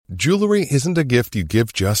Jewelry isn't a gift you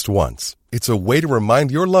give just once. It's a way to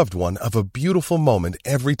remind your loved one of a beautiful moment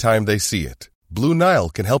every time they see it. Blue Nile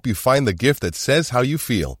can help you find the gift that says how you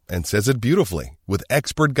feel and says it beautifully, with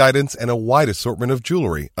expert guidance and a wide assortment of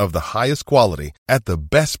jewelry of the highest quality at the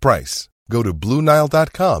best price. Go to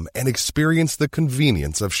BlueNile.com and experience the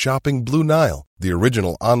convenience of shopping Blue Nile, the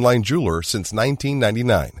original online jeweler since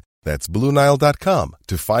 1999. That's BlueNile.com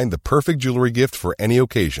to find the perfect jewelry gift for any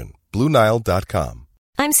occasion. BlueNile.com.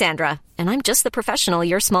 I'm Sandra, and I'm just the professional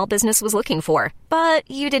your small business was looking for.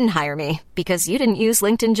 But you didn't hire me because you didn't use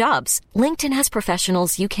LinkedIn Jobs. LinkedIn has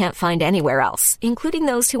professionals you can't find anywhere else, including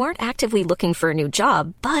those who aren't actively looking for a new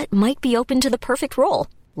job, but might be open to the perfect role,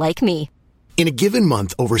 like me. In a given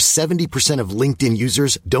month, over 70% of LinkedIn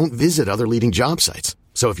users don't visit other leading job sites.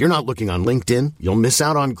 So if you're not looking on LinkedIn, you'll miss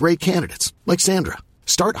out on great candidates like Sandra.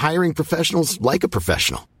 Start hiring professionals like a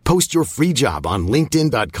professional. Post your free job on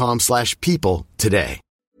linkedin.com/people today.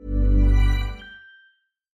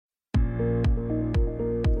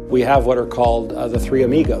 We have what are called the Three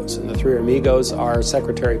Amigos, and the Three Amigos are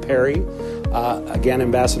Secretary Perry, again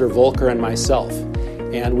Ambassador Volker, and myself.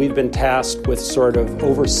 And we've been tasked with sort of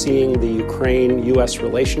overseeing the Ukraine-U.S.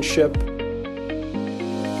 relationship.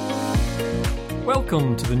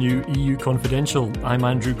 Welcome to the new EU Confidential. I'm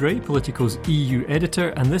Andrew Gray, Politico's EU editor,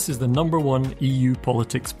 and this is the #1 EU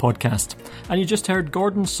politics podcast. And you just heard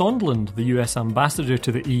Gordon Sondland, the US ambassador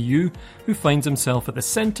to the EU, who finds himself at the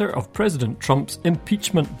centre of President Trump's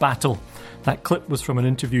impeachment battle. That clip was from an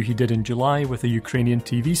interview he did in July with a Ukrainian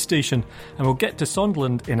TV station, and we'll get to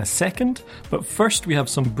Sondland in a second, but first we have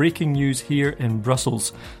some breaking news here in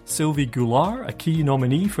Brussels. Sylvie Goulard, a key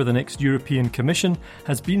nominee for the next European Commission,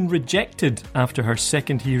 has been rejected after her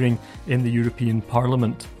second hearing in the European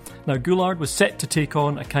Parliament. Now, Goulard was set to take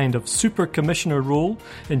on a kind of super commissioner role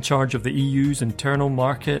in charge of the EU's internal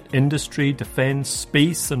market, industry, defence,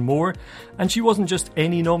 space and more. And she wasn't just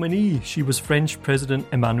any nominee, she was French President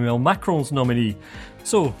Emmanuel Macron's nominee.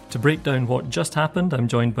 So, to break down what just happened, I'm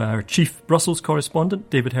joined by our chief Brussels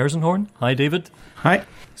correspondent, David Herzenhorn. Hi, David. Hi.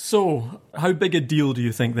 So, how big a deal do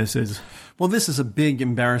you think this is? Well, this is a big,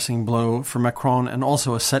 embarrassing blow for Macron and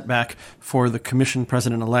also a setback for the Commission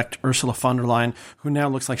President-elect Ursula von der Leyen, who now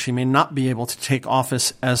looks like she may not be able to take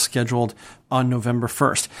office as scheduled on November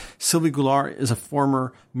 1st. Sylvie Goulard is a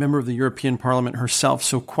former member of the European Parliament herself,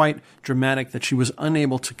 so quite dramatic that she was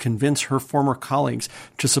unable to convince her former colleagues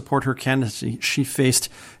to support her candidacy. She faced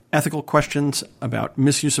ethical questions about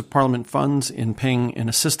misuse of Parliament funds in paying an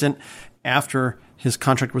assistant after his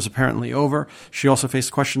contract was apparently over. She also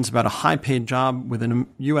faced questions about a high-paid job with a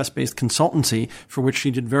US-based consultancy for which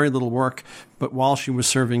she did very little work, but while she was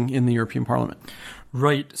serving in the European Parliament.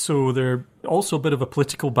 Right, so they're also a bit of a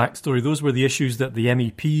political backstory. Those were the issues that the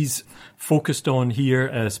MEPs focused on here,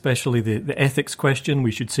 especially the ethics question.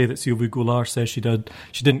 We should say that Sylvie Goulard says she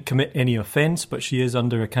didn't commit any offence, but she is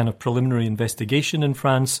under a kind of preliminary investigation in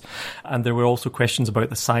France. And there were also questions about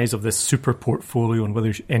the size of this super portfolio and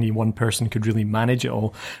whether any one person could really manage it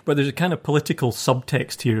all. But there's a kind of political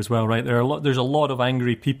subtext here as well, right? There's a lot of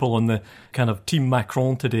angry people on the kind of Team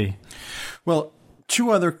Macron today. Well,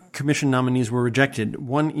 two other commission nominees were rejected,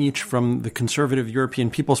 one each from the Conservative European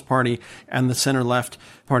People's Party and the center-left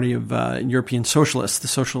Party of European Socialists, the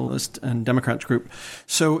Socialist and Democrats group.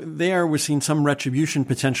 So there was seen some retribution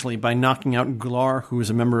potentially by knocking out Goulard, who is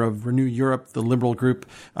a member of Renew Europe, the liberal group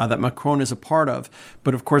that Macron is a part of.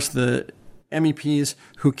 But of course, the MEPs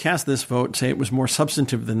who cast this vote say it was more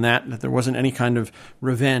substantive than that there wasn't any kind of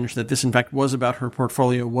revenge, that this in fact was about her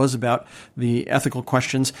portfolio, was about the ethical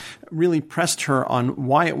questions, really pressed her on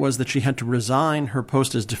why it was that she had to resign her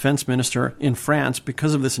post as defense minister in France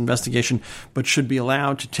because of this investigation, but should be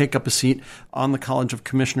allowed to take up a seat on the College of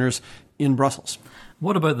Commissioners in Brussels.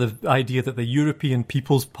 What about the idea that the European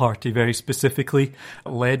People's Party, very specifically,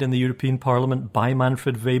 led in the European Parliament by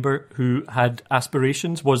Manfred Weber, who had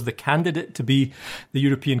aspirations, was the candidate to be the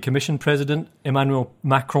European Commission President? Emmanuel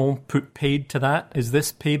Macron put paid to that. Is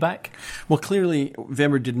this payback? Well, clearly,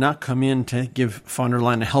 Weber did not come in to give von der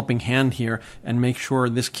Leyen a helping hand here and make sure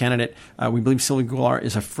this candidate, we believe Sylvie Goulard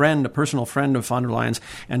is a personal friend of von der Leyen's,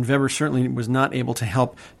 and Weber certainly was not able to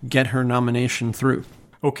help get her nomination through.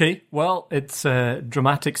 Okay, well, it's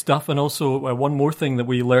dramatic stuff. And also one more thing that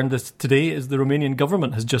we learned this today is the Romanian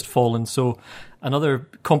government has just fallen. So another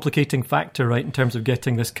complicating factor, right, in terms of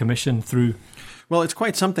getting this commission through. Well, it's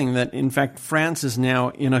quite something that, in fact, France is now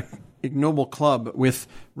in a ignoble club with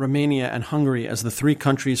Romania and Hungary as the three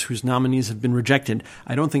countries whose nominees have been rejected.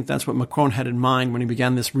 I don't think that's what Macron had in mind when he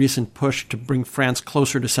began this recent push to bring France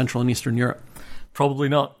closer to Central and Eastern Europe. Probably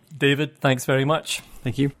not. David, thanks very much.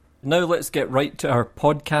 Thank you. Now let's get right to our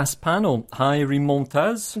podcast panel. Hi, Reem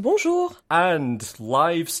Montaz. Bonjour. And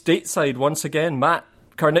live stateside once again, Matt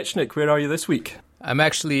Karnichnik. Where are you this week? I'm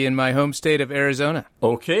actually in my home state of Arizona.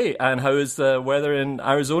 Okay, and how is the weather in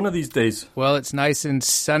Arizona these days? Well, it's nice and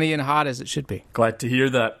sunny and hot as it should be. Glad to hear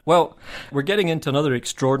that. Well, we're getting into another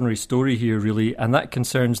extraordinary story here, really, and that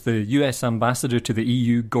concerns the US ambassador to the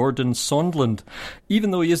EU, Gordon Sondland.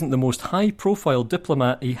 Even though he isn't the most high-profile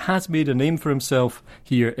diplomat, he has made a name for himself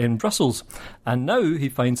here in Brussels. And now he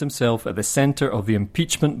finds himself at the centre of the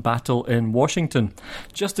impeachment battle in Washington.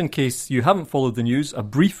 Just in case you haven't followed the news, a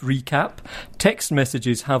brief recap. Text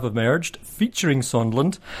messages have emerged featuring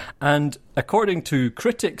Sondland, and according to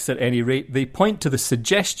critics at any rate, they point to the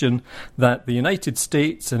suggestion that the United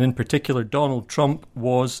States, and in particular Donald Trump,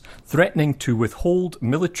 was threatening to withhold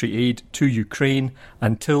military aid to Ukraine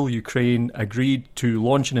until Ukraine agreed to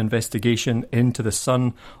launch an investigation into the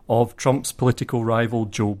son of Trump's political rival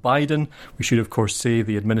Joe Biden. We should of course say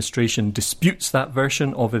the administration disputes that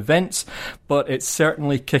version of events, but it's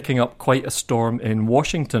certainly kicking up quite a storm in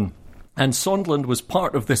Washington. And Sondland was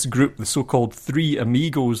part of this group, the so-called Three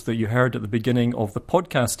Amigos that you heard at the beginning of the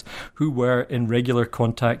podcast, who were in regular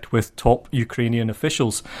contact with top Ukrainian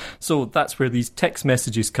officials. So that's where these text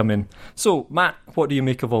messages come in. So, Matt, what do you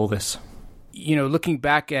make of all this? You know, looking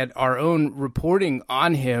back at our own reporting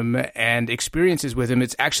on him and experiences with him,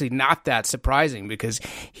 it's actually not that surprising because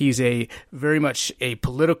he's very much a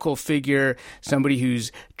political figure, somebody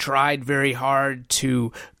who's tried very hard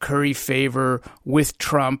to curry favor with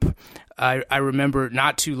Trump. I remember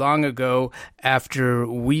not too long ago, after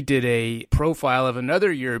we did a profile of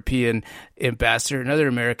another European ambassador, another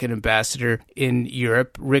American ambassador in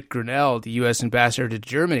Europe, Rick Grinnell, the U.S. ambassador to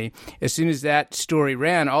Germany, as soon as that story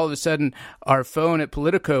ran, all of a sudden our phone at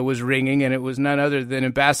Politico was ringing, and it was none other than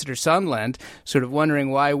Ambassador Sondland, sort of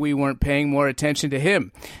wondering why we weren't paying more attention to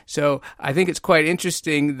him. So I think it's quite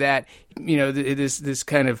interesting that, you know, this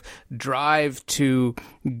kind of drive to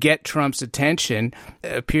get Trump's attention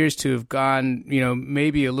appears to have gone, you know,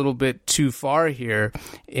 maybe a little bit too far here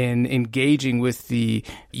in engaging with the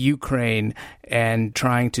Ukraine and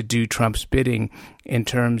trying to do Trump's bidding in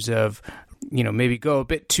terms of, you know, maybe go a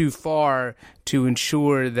bit too far to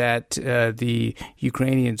ensure that the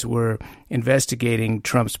Ukrainians were investigating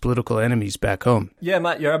Trump's political enemies back home. Yeah,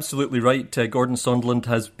 Matt, you're absolutely right. Gordon Sondland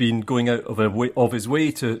has been going out of his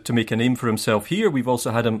way to make a name for himself here. We've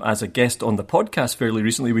also had him as a guest on the podcast fairly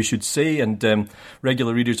recently, we should say, and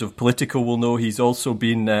regular readers of Politico will know he's also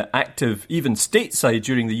been active, even stateside,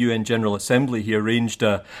 during the UN General Assembly. He arranged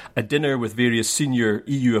a dinner with various senior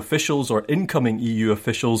EU officials or incoming EU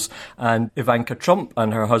officials and Ivanka Trump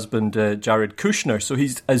and her husband Jared Kushner. So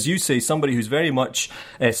he's, as you say, somebody who's very much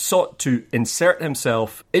sought to insert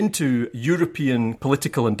himself into European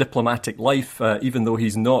political and diplomatic life, even though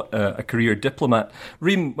he's not a career diplomat.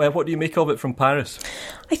 Reem, what do you make of it from Paris?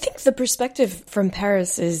 I think the perspective from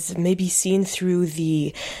Paris is maybe seen through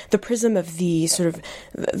the prism of the sort of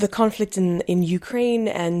the conflict in Ukraine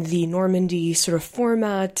and the Normandy sort of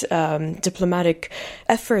format, diplomatic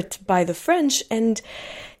effort by the French. And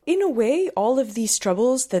in a way, all of these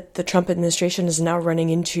troubles that the Trump administration is now running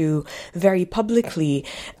into very publicly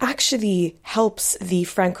actually helps the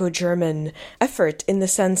Franco-German effort in the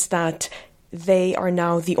sense that they are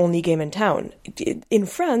now the only game in town. In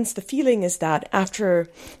France, the feeling is that after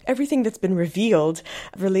everything that's been revealed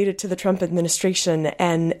related to the Trump administration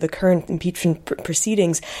and the current impeachment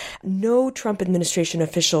proceedings, no Trump administration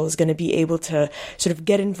official is going to be able to sort of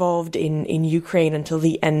get involved in Ukraine until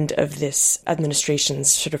the end of this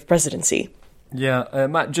administration's sort of presidency. Yeah,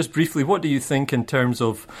 Matt, just briefly, what do you think in terms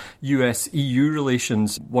of US-EU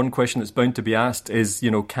relations? One question that's bound to be asked is, you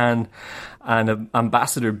know, can an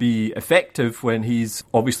ambassador be effective when he's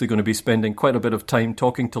obviously going to be spending quite a bit of time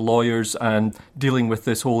talking to lawyers and dealing with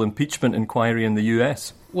this whole impeachment inquiry in the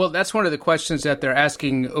US? Well, that's one of the questions that they're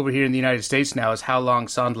asking over here in the United States now, is how long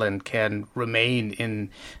Sondland can remain in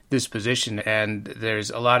this position. And there's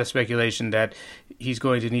a lot of speculation that he's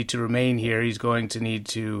going to need to remain here. He's going to need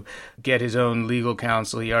to get his own legal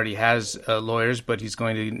counsel. He already has lawyers, but he's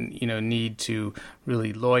going to, need to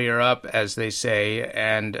really lawyer up, as they say,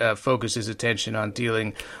 and focus his attention on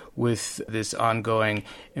dealing with this ongoing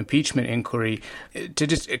impeachment inquiry. To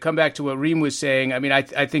just come back to what Reem was saying, I mean, I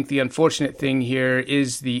think the unfortunate thing here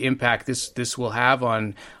is the impact this will have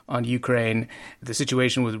on Ukraine. The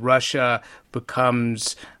situation with Russia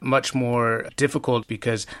becomes much more difficult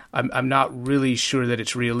because I'm not really sure that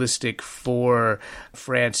it's realistic for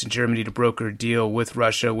France and Germany to broker a deal with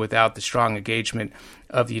Russia without the strong engagement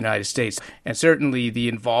of the United States. And certainly the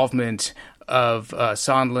involvement of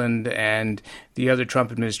Sondland and the other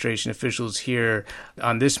Trump administration officials here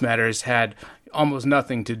on this matter has had almost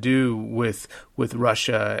nothing to do with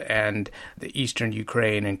Russia and the eastern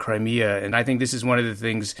Ukraine and Crimea. And I think this is one of the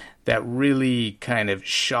things that really kind of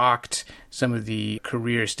shocked some of the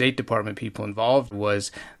career State Department people involved,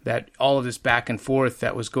 was that all of this back and forth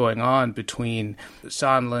that was going on between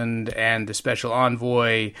Sondland and the special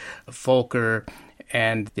envoy, Volker,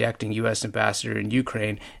 and the acting U.S. ambassador in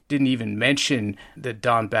Ukraine didn't even mention the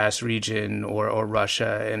Donbass region or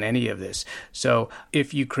Russia in any of this. So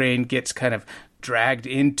if Ukraine gets kind of dragged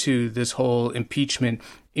into this whole impeachment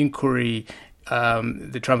inquiry,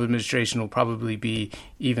 the Trump administration will probably be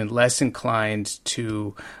even less inclined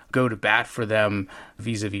to go to bat for them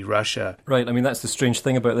vis-a-vis Russia. Right. I mean, that's the strange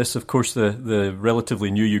thing about this. Of course, the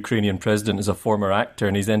relatively new Ukrainian president is a former actor,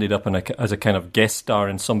 and he's ended up as a kind of guest star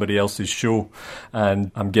in somebody else's show.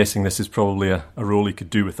 And I'm guessing this is probably a role he could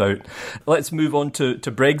do without. Let's move on to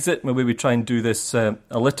Brexit. Maybe we try and do this a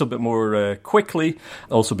little bit more quickly,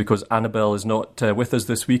 also because Annabelle is not with us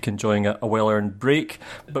this week, enjoying a well-earned break.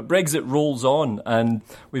 But Brexit rolls on, and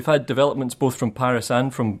we've had developments both from Paris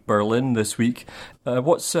and from Berlin this week.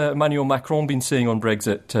 What's Emmanuel Macron been saying on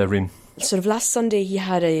Brexit, Reem? Sort of last Sunday, he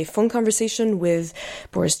had a phone conversation with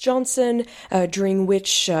Boris Johnson, during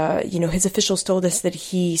which, his officials told us that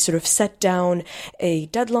he sort of set down a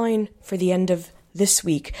deadline for the end of this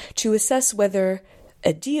week to assess whether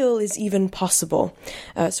a deal is even possible.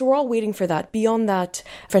 So we're all waiting for that. Beyond that,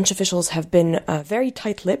 French officials have been very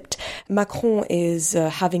tight-lipped. Macron is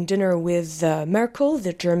having dinner with Merkel,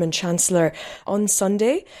 the German chancellor, on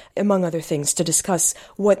Sunday, among other things, to discuss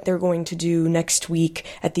what they're going to do next week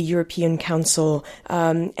at the European Council.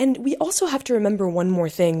 And we also have to remember one more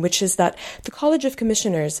thing, which is that the College of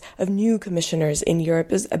Commissioners, of new commissioners in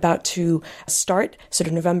Europe, is about to start. Sort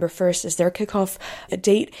of November 1st is their kickoff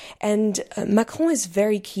date. And Macron is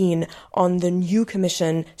very keen on the new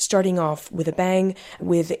commission starting off with a bang,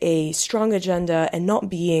 with a strong agenda and not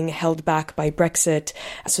being held back by Brexit.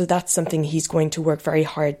 So that's something he's going to work very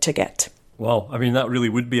hard to get. Well, I mean, that really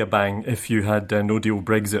would be a bang if you had no-deal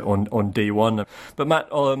Brexit on day one. But Matt,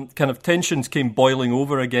 kind of tensions came boiling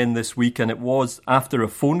over again this week, and it was after a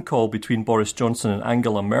phone call between Boris Johnson and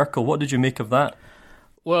Angela Merkel. What did you make of that?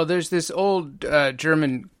 Well, there's this old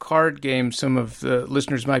German card game some of the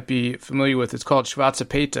listeners might be familiar with. It's called Schwarze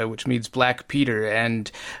Peter, which means Black Peter.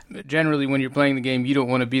 And generally, when you're playing the game, you don't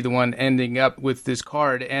want to be the one ending up with this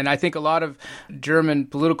card. And I think a lot of German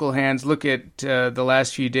political hands look at the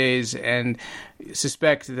last few days and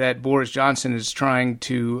suspect that Boris Johnson is trying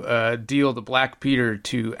to deal the Black Peter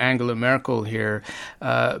to Angela Merkel here,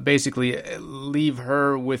 basically leave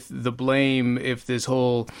her with the blame if this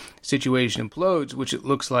whole situation implodes, which it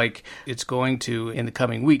looks like it's going to in the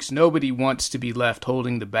coming weeks. Nobody wants to be left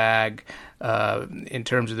holding the bag in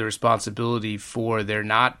terms of the responsibility for there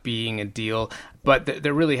not being a deal. But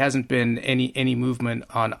there really hasn't been any movement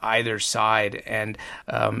on either side, and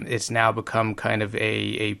it's now become kind of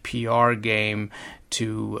a PR game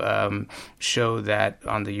to show that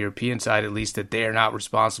on the European side, at least, that they are not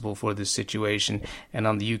responsible for this situation, and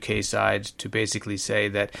on the UK side, to basically say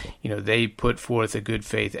that they put forth a good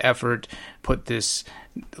faith effort, put this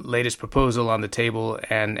latest proposal on the table,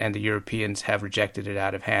 and the Europeans have rejected it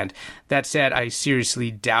out of hand. That said, I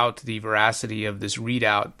seriously doubt the veracity of this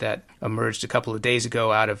readout that emerged a couple of days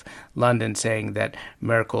ago out of London, saying that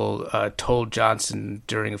Merkel told Johnson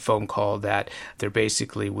during a phone call that there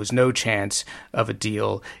basically was no chance of a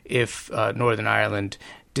deal if Northern Ireland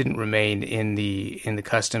didn't remain in the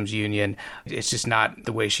customs union. It's just not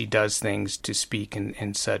the way she does things to speak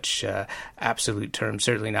in such absolute terms,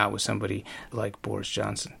 certainly not with somebody like Boris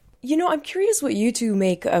Johnson. I'm curious what you two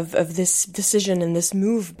make of this decision and this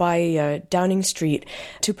move by Downing Street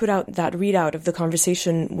to put out that readout of the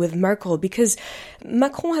conversation with Merkel, because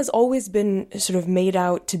Macron has always been sort of made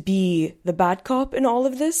out to be the bad cop in all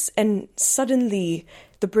of this, and suddenly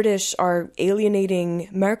the British are alienating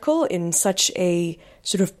Merkel in such a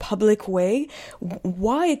sort of public way.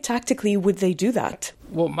 Why tactically would they do that?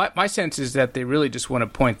 Well, my sense is that they really just want to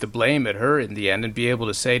point the blame at her in the end and be able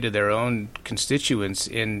to say to their own constituents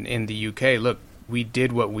in the UK, look, we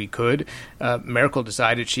did what we could. Merkel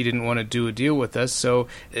decided she didn't want to do a deal with us, so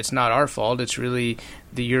it's not our fault. It's really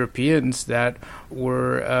the Europeans that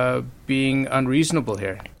were being unreasonable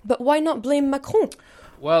here. But why not blame Macron?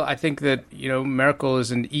 Well, I think that, Merkel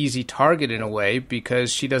is an easy target in a way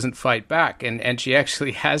because she doesn't fight back, and she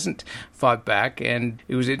actually hasn't fought back. And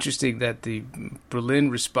it was interesting that the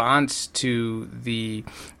Berlin response to the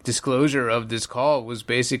disclosure of this call was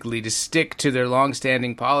basically to stick to their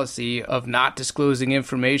longstanding policy of not disclosing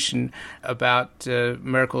information about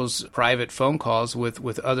Merkel's private phone calls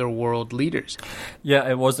with other world leaders. Yeah,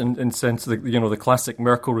 it was in sense the classic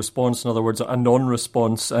Merkel response. In other words, a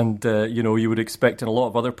non-response, and you would expect, and a lot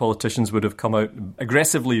of other politicians would have come out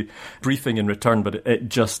aggressively briefing in return, but it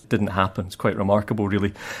just didn't happen. It's quite remarkable,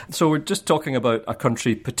 really. So we're just talking about a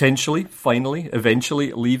country potentially, finally,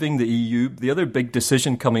 eventually leaving the EU. The other big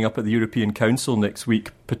decision coming up at the European Council next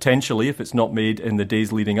week, potentially, if it's not made in the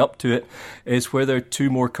days leading up to it, is whether 2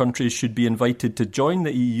 more countries should be invited to join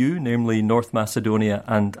the EU, namely North Macedonia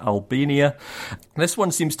and Albania. This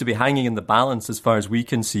one seems to be hanging in the balance as far as we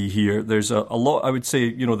can see here. There's a lot, I would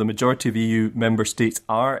say, the majority of EU member states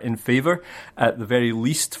are in favour, at the very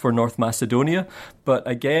least for North Macedonia. But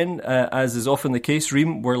again, as is often the case,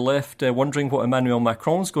 Reem, we're left wondering what Emmanuel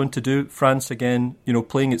Macron's going to do. France, again,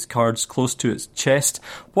 playing its cards close to its chest.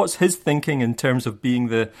 What's his thinking in terms of being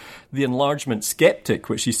the enlargement sceptic,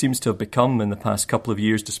 which he seems to have become in the past couple of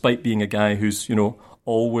years, despite being a guy who's,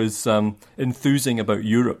 always enthusing about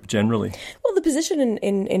Europe generally? Well, the position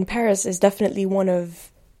in Paris is definitely one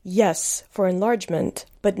of yes for enlargement,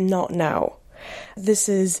 but not now. This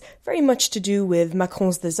is very much to do with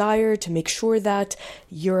Macron's desire to make sure that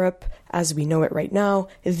Europe, as we know it right now,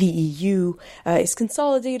 the EU, is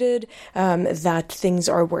consolidated, that things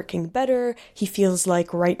are working better. He feels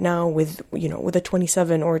like right now with the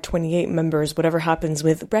 27 or 28 members, whatever happens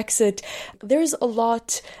with Brexit, there's a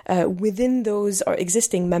lot within those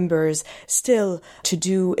existing members still to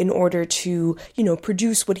do in order to,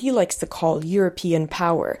 produce what he likes to call European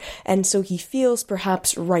power. And so he feels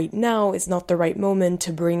perhaps right now is not the right moment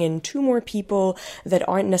to bring in 2 more people that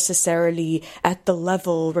aren't necessarily at the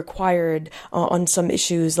level required on some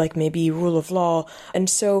issues like maybe rule of law. And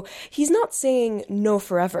so he's not saying no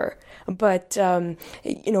forever, but,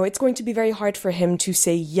 it's going to be very hard for him to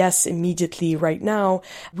say yes immediately right now.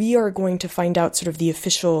 We are going to find out sort of the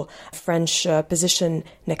official French position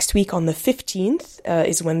next week. On the 15th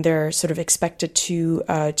is when they're sort of expected to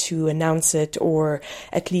announce it, or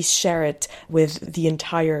at least share it with the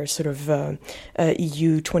entire sort of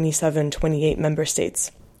EU 27, 28 member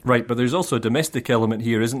states. Right, but there's also a domestic element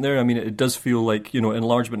here, isn't there? I mean, it does feel like,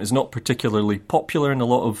 enlargement is not particularly popular in a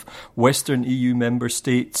lot of Western EU member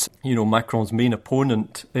states. Macron's main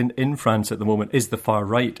opponent in France at the moment is the far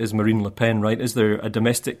right, is Marine Le Pen, right? Is there a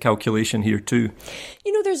domestic calculation here too?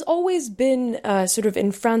 There's always been sort of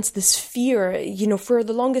in France this fear, for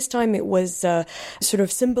the longest time it was sort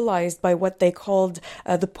of symbolized by what they called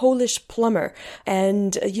the Polish plumber.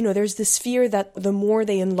 And, there's this fear that the more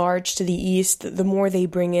they enlarge to the east, the more they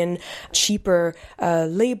bring in cheaper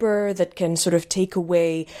labor that can sort of take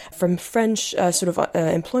away from French sort of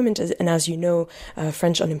employment. And as you know,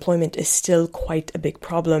 French unemployment is still quite a big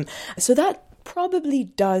problem. So that probably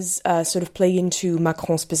does sort of play into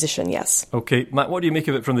Macron's position, yes. Okay, Matt, what do you make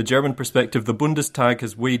of it from the German perspective? The Bundestag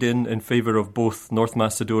has weighed in favour of both North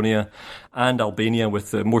Macedonia and Albania,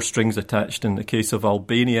 with more strings attached in the case of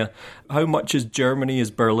Albania. How much is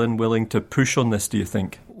Berlin willing to push on this, do you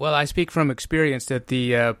think? Well, I speak from experience that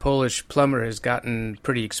the Polish plumber has gotten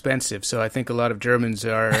pretty expensive, so I think a lot of Germans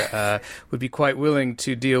would be quite willing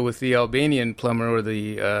to deal with the Albanian plumber or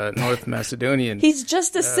the North Macedonian. He's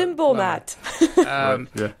just a symbol, Matt. I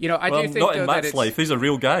do think not in Matt's life. He's a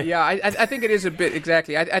real guy. Yeah, I think it is a bit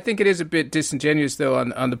exactly. I think it is a bit disingenuous, though,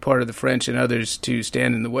 on the part of the French and others to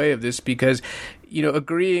stand in the way of this, because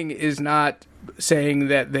agreeing is not saying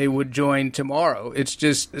that they would join tomorrow. It's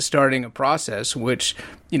just starting a process which,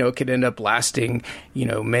 could end up lasting,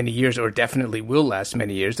 many years, or definitely will last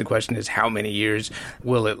many years. The question is, how many years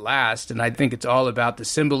will it last? And I think it's all about the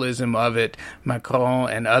symbolism of it. Macron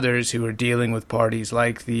and others who are dealing with parties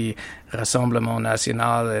like the Rassemblement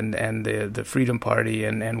National and the Freedom Party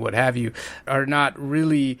and what have you are not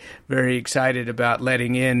really very excited about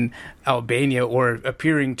letting in Albania, or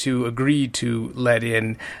appearing to agree to let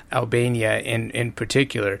in Albania in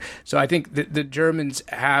particular. So I think the Germans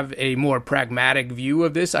have a more pragmatic view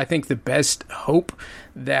of this. I think the best hope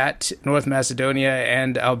that North Macedonia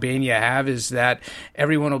and Albania have is that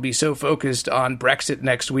everyone will be so focused on Brexit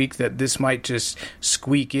next week that this might just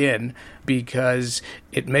squeak in, because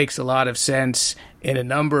it makes a lot of sense in a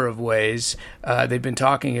number of ways. They've been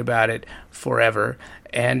talking about it forever,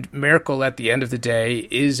 And Merkel, at the end of the day,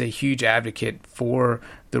 is a huge advocate for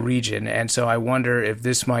the region. And so I wonder if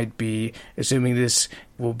this might be, assuming this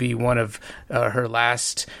will be one of her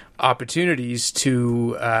last opportunities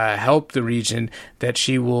to help the region, that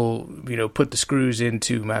she will, put the screws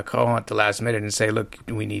into Macron at the last minute and say, look,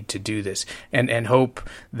 we need to do this, and hope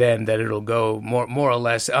then that it'll go more or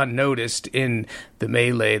less unnoticed in the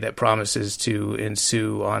melee that promises to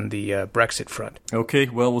ensue on the Brexit front. Okay,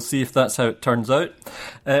 well, we'll see if that's how it turns out.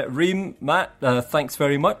 Reem, Matt, thanks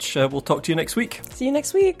very much. We'll talk to you next week. See you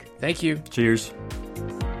next week. Thank you. Cheers.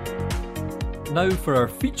 Now for our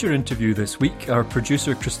feature interview this week, our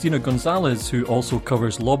producer Christina Gonzalez, who also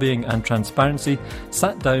covers lobbying and transparency,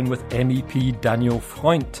 sat down with MEP Daniel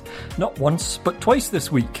Freund. Not once, but twice this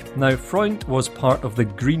week. Now, Freund was part of the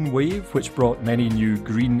Green Wave, which brought many new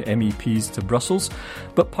Green MEPs to Brussels,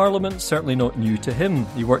 but Parliament's certainly not new to him.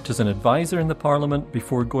 He worked as an advisor in the Parliament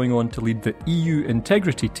before going on to lead the EU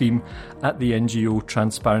integrity team at the NGO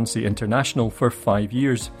Transparency International for 5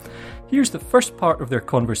 years. Here's the first part of their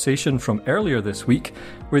conversation from earlier this week,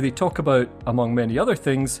 where they talk about, among many other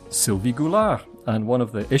things, Sylvie Goulard, and one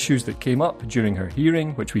of the issues that came up during her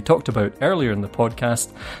hearing, which we talked about earlier in the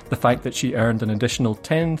podcast, the fact that she earned an additional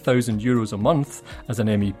 €10,000 a month as an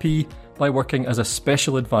MEP by working as a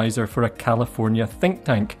special advisor for a California think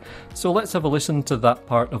tank. So let's have a listen to that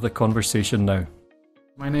part of the conversation now.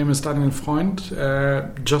 My name is Daniel Freund,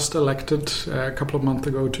 just elected a couple of months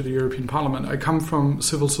ago to the European Parliament. I come from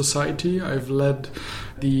civil society. I've led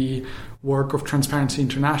the work of Transparency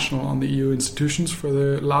International on the EU institutions for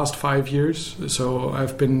the last 5 years. So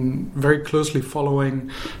I've been very closely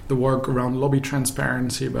following the work around lobby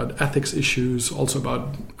transparency, about ethics issues, also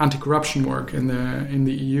about anti-corruption work in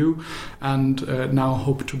the EU, and now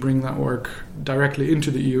hope to bring that work directly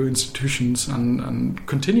into the EU institutions and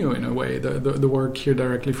continue in a way the work here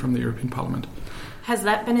directly from the European Parliament. Has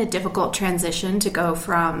that been a difficult transition to go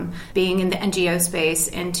from being in the NGO space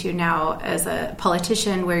into now as a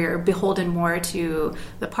politician where you're beholden more to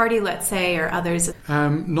the party, let's say, or others?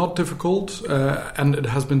 Not difficult, and it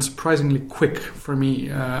has been surprisingly quick for me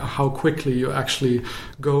how quickly you actually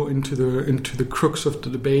go into the crux of the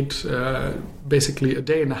debate. Basically a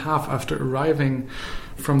day and a half after arriving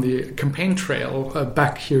from the campaign trail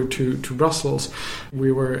back here to Brussels,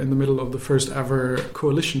 we were in the middle of the first ever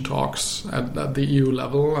coalition talks at the EU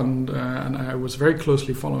level, and I was very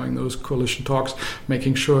closely following those coalition talks,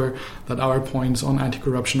 making sure that our points on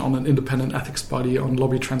anti-corruption, on an independent ethics body, on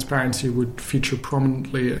lobby transparency would feature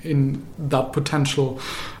prominently in that potential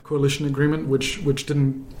coalition agreement, which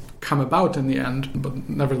didn't come about in the end, but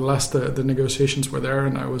nevertheless the negotiations were there,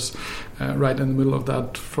 and I was right in the middle of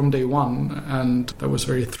that from day one, and that was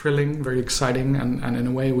very thrilling, very exciting, and in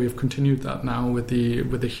a way we've continued that now with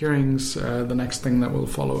the hearings. The next thing that will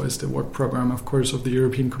follow is the work program, of course, of the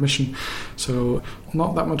European Commission. So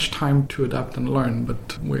not that much time to adapt and learn,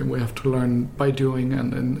 but we have to learn by doing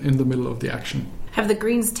and in the middle of the action. Have the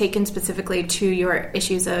Greens taken specifically to your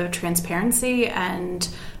issues of transparency, and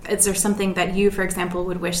is there something that you, for example,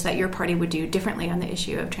 would wish that your party would do differently on the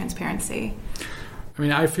issue of transparency? I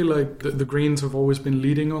mean, I feel like the Greens have always been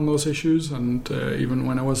leading on those issues, and even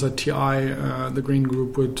when I was at TI, the Green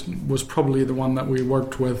Group was probably the one that we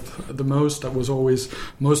worked with the most, that was always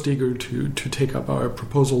most eager to take up our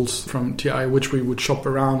proposals from TI, which we would shop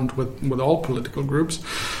around with all political groups.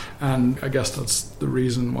 And I guess that's the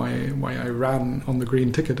reason why I ran on the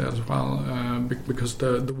Green ticket as well, because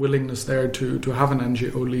the willingness there to have an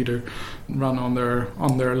NGO leader run on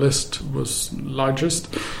their list was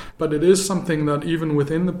largest. But it is something that even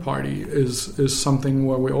within the party is something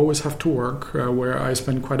where we always have to work, where I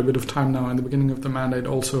spend quite a bit of time now in the beginning of the mandate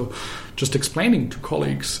also just explaining to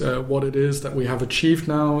colleagues what it is that we have achieved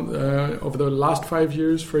now over the last 5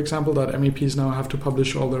 years, for example, that MEPs now have to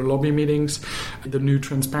publish all their lobby meetings, the new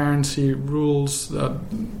transparency rules that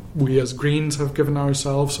we as Greens have given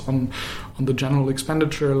ourselves on the general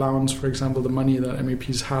expenditure allowance, for example, the money that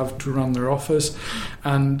MEPs have to run their office,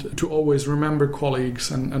 and to always remember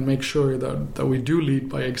colleagues and make sure that we do lead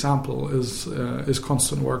by example is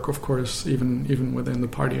constant work, of course, even within the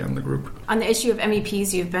party and the group. On the issue of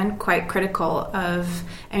MEPs, you've been quite critical of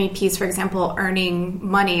MEPs, for example, earning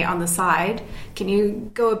money on the side. Can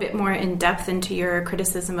you go a bit more in depth into your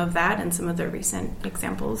criticism of that and some of the recent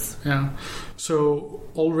examples? Yeah. So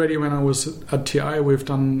already when I was at TI, we've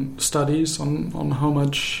done studies on how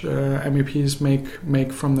much MEPs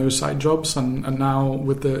make from their side jobs, and now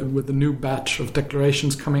with the new batch of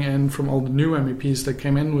declarations coming in from all the new MEPs that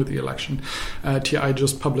came in with the election, TI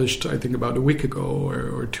just published, I think about a week ago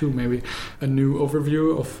or two maybe, a new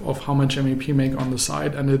overview of how much MEP make on the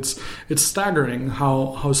side, and it's staggering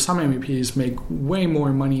how some MEPs make way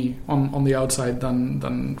more money on the outside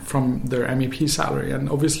than from their MEP salary. And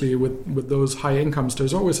obviously with those high incomes,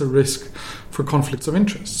 there's always a risk for conflicts of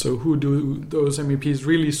interest. So who do those MEPs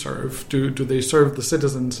really serve? Do they serve the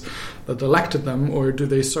citizens that elected them, or do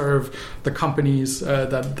they serve the companies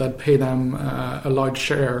that pay them a large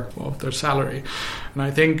share of their salary? And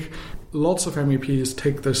I think lots of MEPs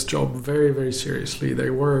take this job very, very seriously. They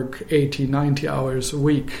work 80, 90 hours a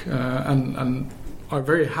week and are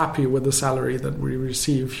very happy with the salary that we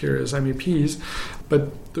receive here as MEPs.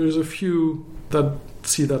 But there's a few that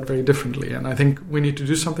see that very differently. And I think we need to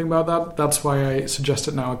do something about that. That's why I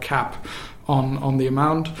suggested now a cap on the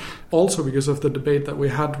amount. Also because of the debate that we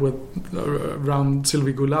had with around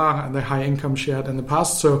Sylvie Goulard and the high income she had in the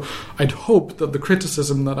past. So I'd hope that the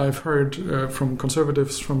criticism that I've heard from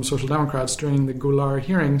conservatives, from Social Democrats during the Goulard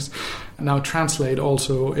hearings now translate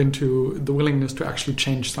also into the willingness to actually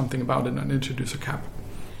change something about it and introduce a cap.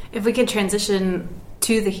 If we could transition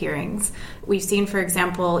to the hearings, we've seen, for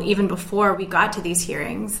example, even before we got to these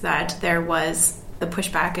hearings, that there was the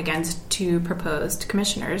pushback against two proposed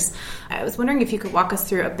commissioners. I was wondering if you could walk us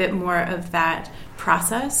through a bit more of that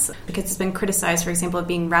process, because it's been criticized, for example, of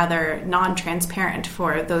being rather non-transparent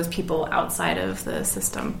for those people outside of the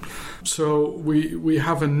system. So we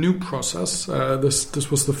have a new process.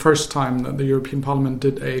 This was the first time that the European Parliament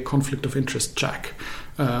did a conflict of interest check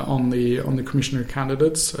on the commissioner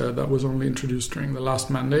candidates. That was only introduced during the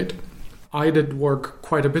last mandate. I did work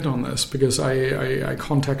quite a bit on this because I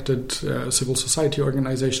contacted civil society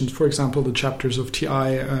organizations, for example, the chapters of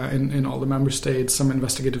TI in all the member states, some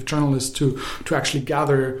investigative journalists to actually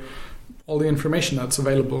gather all the information that's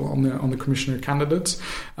available on the commissioner candidates,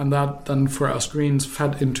 and that then for us Greens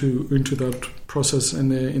fed into that process in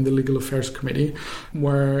the Legal Affairs Committee,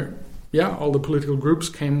 where all the political groups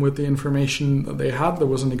came with the information that they had. There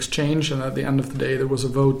was an exchange, and at the end of the day, there was a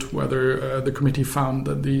vote whether the committee found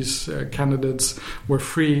that these candidates were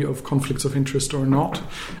free of conflicts of interest or not.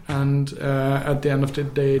 And at the end of the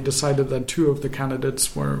day, decided that two of the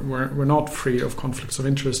candidates were not free of conflicts of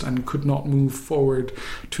interest and could not move forward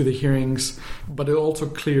to the hearings. But it also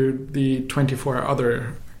cleared the 24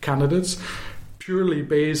 other candidates, purely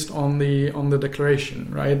based on the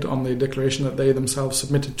declaration, right? On the declaration that they themselves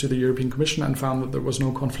submitted to the European Commission, and found that there was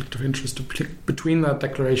no conflict of interest between that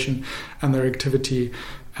declaration and their activity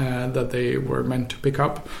that they were meant to pick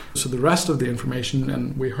up. So the rest of the information,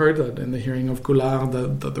 and we heard that in the hearing of Goulard,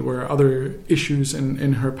 that there were other issues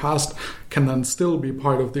in her past, can then still be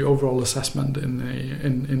part of the overall assessment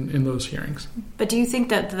in those hearings. But do you think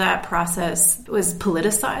that process was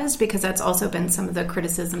politicized? Because that's also been some of the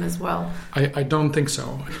criticism as well. I don't think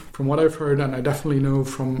so. From what I've heard, and I definitely know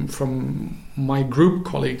from my group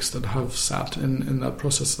colleagues that have sat in that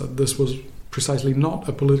process, that this was precisely not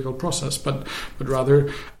a political process, but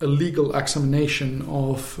rather a legal examination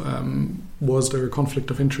of was there a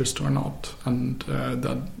conflict of interest or not. And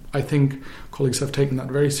that I think colleagues have taken that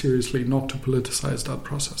very seriously, not to politicize that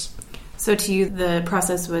process. So to you, the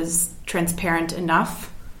process was transparent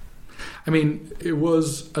enough? I mean, it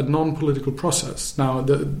was a non-political process. Now,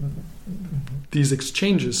 these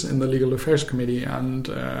exchanges in the Legal Affairs Committee and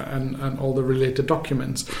all the related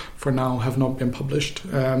documents for now have not been published.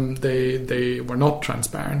 They were not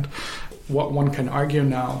transparent. What one can argue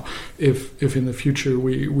now, if in the future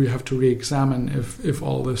we have to re-examine if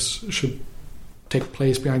all this should take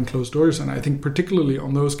place behind closed doors, and I think particularly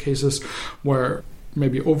on those cases where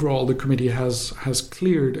maybe overall the committee has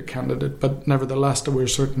cleared a candidate, but nevertheless there were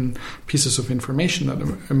certain pieces of information that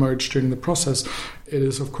emerged during the process. It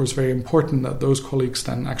is of course very important that those colleagues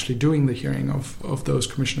then actually doing the hearing of those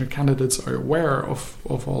commissioner candidates are aware of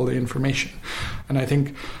all the information. And I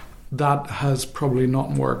think that has probably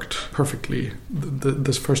not worked perfectly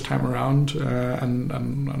this first time around,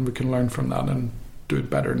 and we can learn from that and do it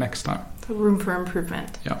better next time. Room for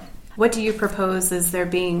improvement. Yeah. What do you propose? Is there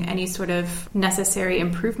being any sort of necessary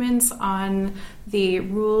improvements on the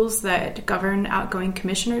rules that govern outgoing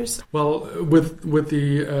commissioners? Well, with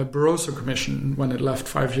the Barroso Commission, when it left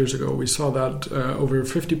 5 years ago, we saw that over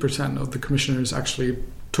 50% of the commissioners actually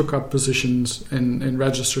took up positions in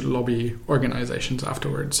registered lobby organizations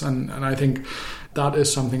afterwards. And I think that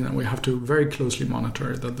is something that we have to very closely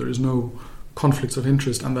monitor, that there is no conflicts of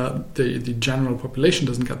interest, and that the general population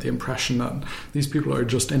doesn't get the impression that these people are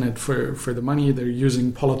just in it for the money. They're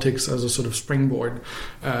using politics as a sort of springboard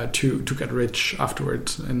to get rich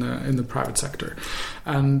afterwards in the private sector.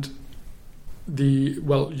 And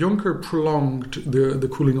Juncker prolonged the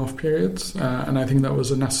cooling off periods, and I think that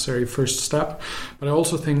was a necessary first step. But I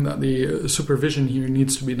also think that the supervision here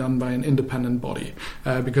needs to be done by an independent body,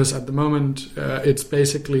 because at the moment it's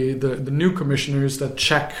basically the new commissioners that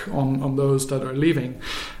check on those that are leaving,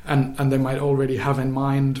 and they might already have in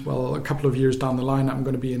mind, well, a couple of years down the line I'm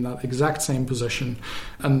going to be in that exact same position,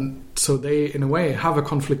 and so they in a way have a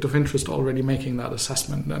conflict of interest already making that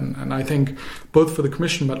assessment. And I think both for the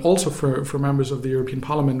Commission but also for members of the European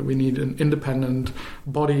Parliament, we need an independent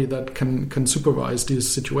body that can supervise these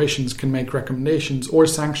situations, can make recommendations or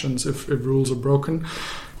sanctions if rules are broken.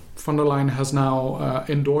 Von der Leyen has now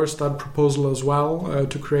endorsed that proposal as well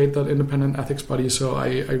to create that independent ethics body. So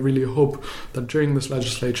I really hope that during this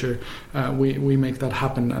legislature we make that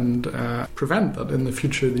happen and prevent that in the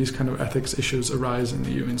future these kind of ethics issues arise in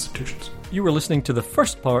the EU institutions. You were listening to the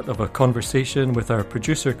first part of a conversation with our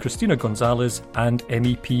producer Christina Gonzalez and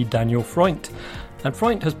MEP Daniel Freund. And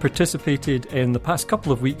Freund has participated in the past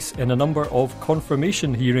couple of weeks in a number of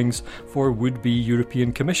confirmation hearings for would-be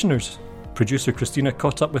European commissioners. Producer Christina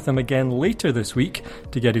caught up with him again later this week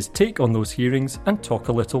to get his take on those hearings and talk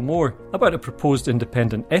a little more about a proposed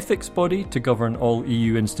independent ethics body to govern all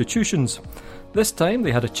EU institutions. This time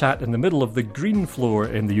they had a chat in the middle of the green floor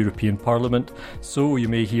in the European Parliament, so you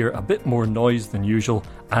may hear a bit more noise than usual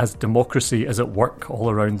as democracy is at work all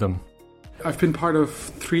around them. I've been part of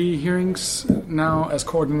 3 hearings now as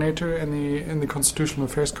coordinator in the Constitutional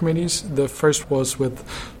Affairs Committees. The first was with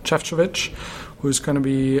Šefčovič, who's going to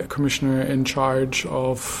be a commissioner in charge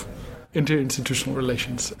of interinstitutional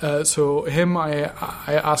relations. So I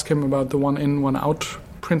asked him about the one in, one out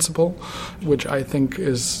principle, which I think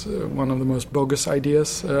is one of the most bogus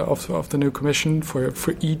ideas of the new Commission.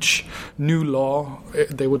 For each new law,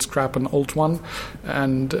 they would scrap an old one.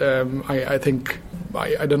 And I think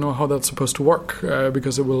I don't know how that's supposed to work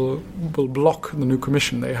because it will block the new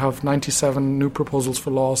Commission. They have 97 new proposals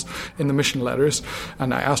for laws in the mission letters,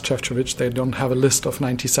 and I asked Šefčovič, they don't have a list of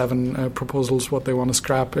 97 proposals what they want to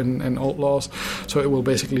scrap in old laws, so it will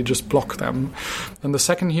basically just block them. And the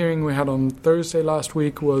second hearing we had on Thursday last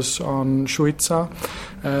week was on Šuica,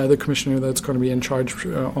 the commissioner that's going to be in charge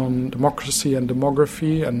on democracy and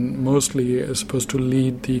demography, and mostly is supposed to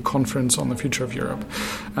lead the conference on the future of Europe.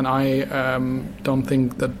 And I don't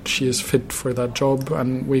think that she is fit for that job,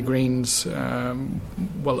 and we Greens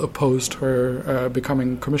opposed her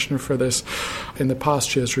becoming commissioner for this. In the past,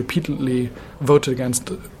 she has repeatedly voted against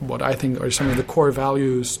what I think are some of the core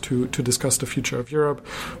values to discuss the future of Europe: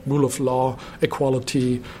 rule of law,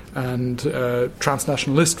 equality, and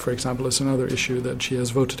transnationalist, for example, is another issue that she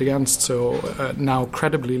has voted against. So now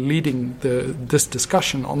credibly leading this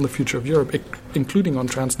discussion on the future of Europe, including on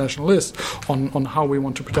transnationalists, on how we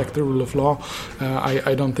want to protect the rule of law,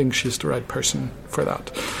 I don't think she's the right person for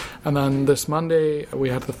that. And then this Monday we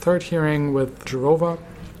had the third hearing with Jourova,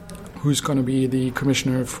 who's going to be the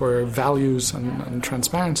Commissioner for Values and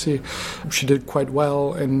Transparency. She did quite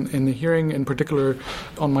well in the hearing, in particular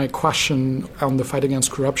on my question on the fight against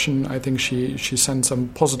corruption. I think she sent some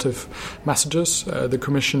positive messages. The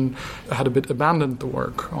Commission had a bit abandoned the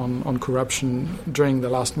work on corruption during the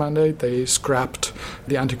last mandate. They scrapped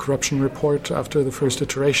the anti-corruption report after the first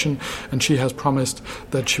iteration, and she has promised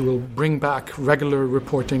that she will bring back regular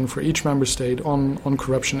reporting for each member state on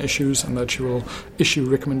corruption issues, and that she will issue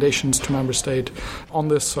recommendations to member state on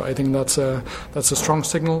this. So I think that's a strong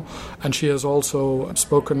signal. And she has also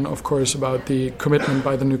spoken, of course, about the commitment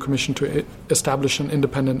by the new Commission to establish an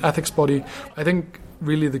independent ethics body. I think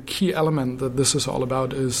really the key element that this is all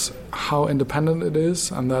about is how independent it is,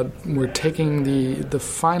 and that we're taking the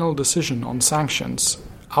final decision on sanctions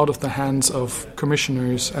out of the hands of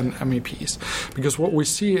commissioners and MEPs. Because what we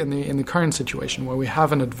see in the current situation, where we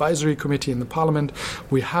have an advisory committee in the Parliament,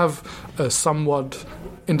 we have a somewhat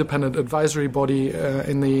independent advisory body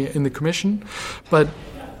in the Commission, but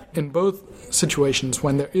in both situations,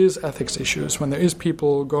 when there is ethics issues, when there is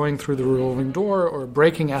people going through the revolving door or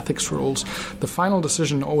breaking ethics rules, the final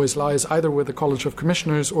decision always lies either with the College of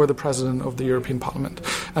Commissioners or the President of the European Parliament.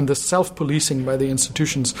 And the self-policing by the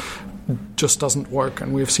institutions just doesn't work,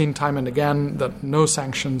 and we've seen time and again that no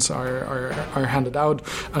sanctions are handed out,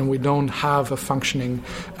 and we don't have a functioning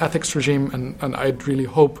ethics regime. And I'd really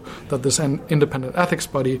hope that this independent ethics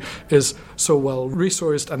body is so well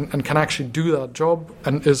resourced and can actually do that job,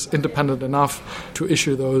 and is independent enough to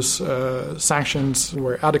issue those sanctions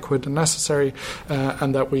where adequate and necessary,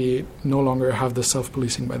 and that we no longer have the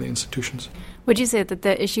self-policing by the institutions. Would you say that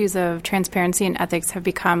the issues of transparency and ethics have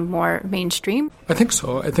become more mainstream? I think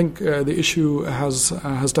so. I think the issue has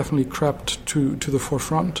definitely crept to the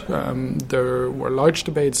forefront. There were large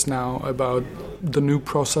debates now about the new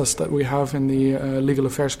process that we have in the Legal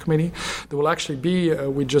Affairs Committee. There will actually be,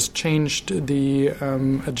 we just changed the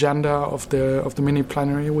agenda of the mini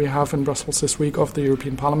plenary we have in Brussels this week of the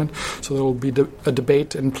European Parliament. So there will be a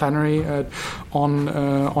debate in plenary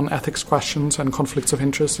on ethics questions and conflicts of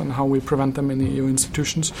interest and how we prevent them in the EU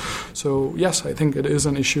institutions. So yes, I think it is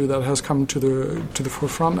an issue that has come to the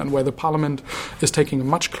forefront and where the Parliament is taking a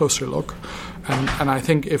much closer look. And I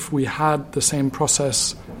think if we had the same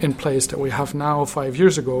process in place that we have now 5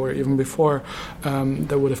 years ago or even before,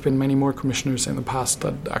 there would have been many more commissioners in the past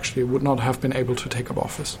that actually would not have been able to take up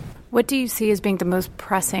office. What do you see as being the most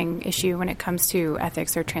pressing issue when it comes to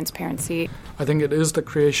ethics or transparency? I think it is the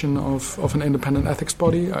creation of an independent ethics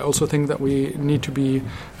body. I also think that we need to be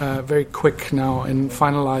very quick now in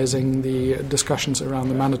finalizing the discussions around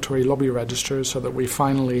the mandatory lobby register so that we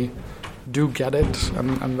finally do get it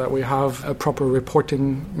and that we have a proper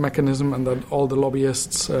reporting mechanism and that all the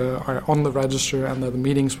lobbyists are on the register and that the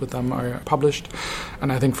meetings with them are published.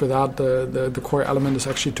 And I think for that the core element is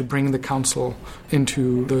actually to bring the council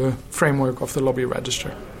into the framework of the lobby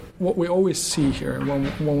register. What we always see here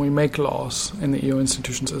when we make laws in the EU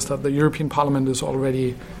institutions is that the European Parliament is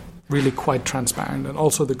already really quite transparent, and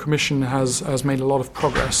also the Commission has made a lot of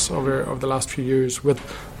progress over the last few years with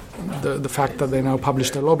the fact that they now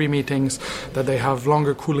publish their lobby meetings, that they have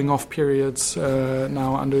longer cooling off periods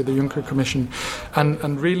now under the Juncker Commission,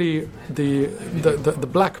 and really the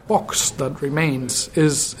black box that remains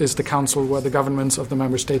is the Council where the governments of the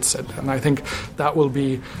member states sit. And I think that will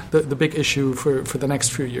be the big issue for the next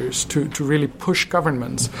few years, to really push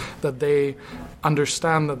governments that they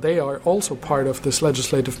understand that they are also part of this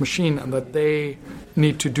legislative machine and that they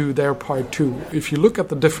need to do their part too. If you look at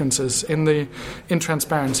the differences in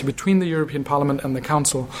transparency between the European Parliament and the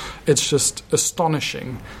Council, it's just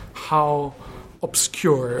astonishing how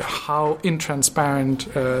obscure, how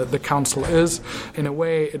intransparent the Council is. In a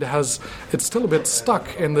way, it's still a bit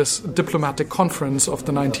stuck in this diplomatic conference of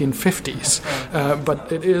the 1950s,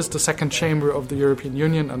 but it is the second chamber of the European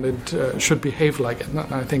Union and it should behave like it. And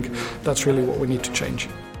I think that's really what we need to change.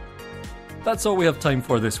 That's all we have time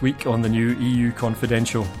for this week on the new EU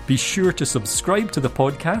Confidential. Be sure to subscribe to the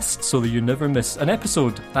podcast so that you never miss an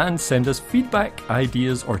episode, and send us feedback,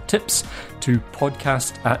 ideas or tips to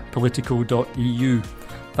podcast@politico.eu.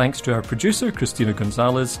 Thanks to our producer, Christina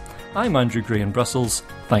Gonzalez. I'm Andrew Gray in Brussels.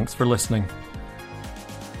 Thanks for listening.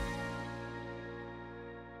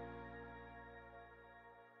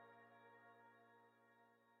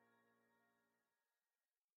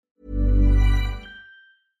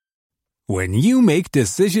 When you make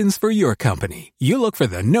decisions for your company, you look for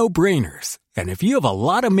the no-brainers. And if you have a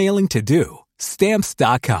lot of mailing to do,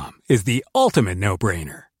 Stamps.com is the ultimate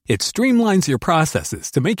no-brainer. It streamlines your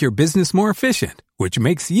processes to make your business more efficient, which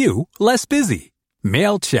makes you less busy.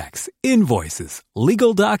 Mail checks, invoices,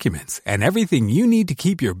 legal documents, and everything you need to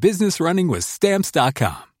keep your business running with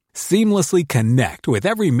Stamps.com. Seamlessly connect with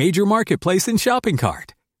every major marketplace and shopping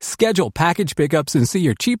cart. Schedule package pickups and see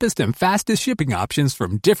your cheapest and fastest shipping options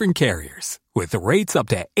from different carriers, with rates up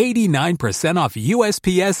to 89% off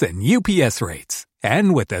USPS and UPS rates.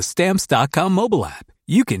 And with the Stamps.com mobile app,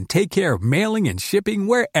 you can take care of mailing and shipping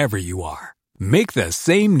wherever you are. Make the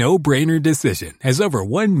same no-brainer decision as over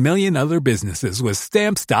 1 million other businesses with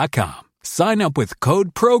Stamps.com. Sign up with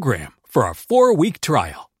code PROGRAM for a 4-week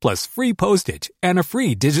trial, plus free postage and a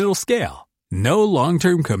free digital scale. No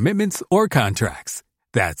long-term commitments or contracts.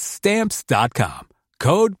 That's Stamps.com.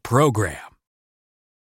 Code PROGRAM.